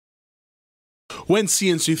When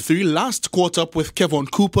CNC3 last caught up with Kevon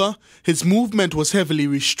Cooper, his movement was heavily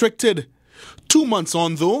restricted. 2 months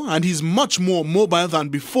on though, and he's much more mobile than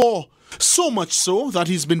before, so much so that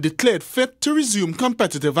he's been declared fit to resume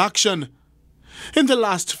competitive action. In the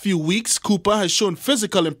last few weeks, Cooper has shown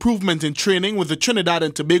physical improvement in training with the Trinidad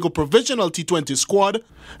and Tobago provisional T20 squad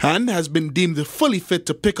and has been deemed fully fit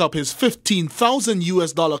to pick up his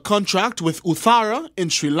 $15,000 contract with Uthara in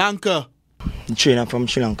Sri Lanka. The trainer from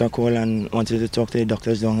Sri Lanka called and wanted to talk to the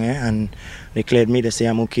doctors down here, and they cleared me. They say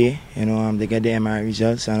I'm okay. They get the MRI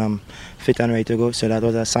results and I'm fit and ready to go. So that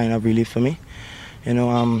was a sign of relief for me.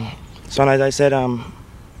 So as I said,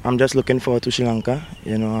 I'm just looking forward to Sri Lanka.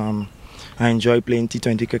 I enjoy playing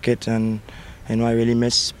T20 cricket, and I really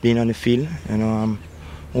miss being on the field.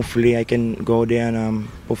 Hopefully I can go there and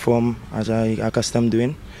perform as I accustomed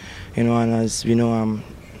doing. And as we know,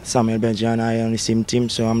 Samuel Benji and I are on the same team,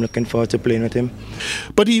 so I'm looking forward to playing with him.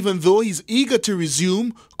 But even though he's eager to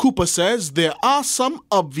resume, Cooper says there are some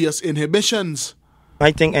obvious inhibitions.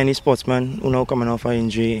 I think any sportsman who coming off an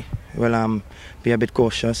injury will be a bit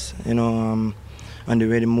cautious, on the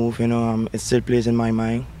way they move. It still plays in my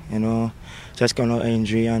mind, just coming off an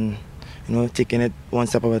injury and taking it one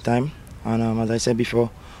step at a time. And as I said before,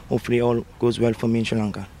 hopefully all goes well for me in Sri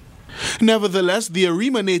Lanka. Nevertheless, the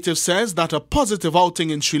Arima native says that a positive outing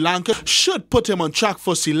in Sri Lanka should put him on track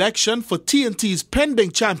for selection for TNT's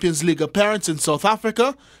pending Champions League appearance in South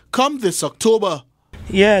Africa come this October.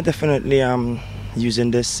 Yeah, definitely. I'm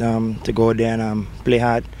using this to go there and play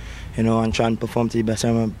hard, and try and perform to the best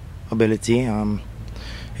of my ability.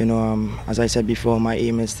 As I said before, my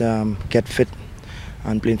aim is to get fit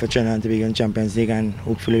and playing for Trinidad and Tobago in Champions League, and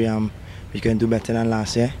hopefully we can do better than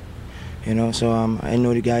last year. So I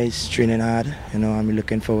know the guys training hard. I'm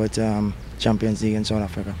looking forward to Champions League in South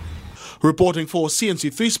Africa. Reporting for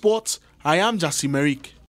CNC3 Sports, I am Jassi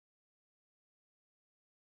Merik.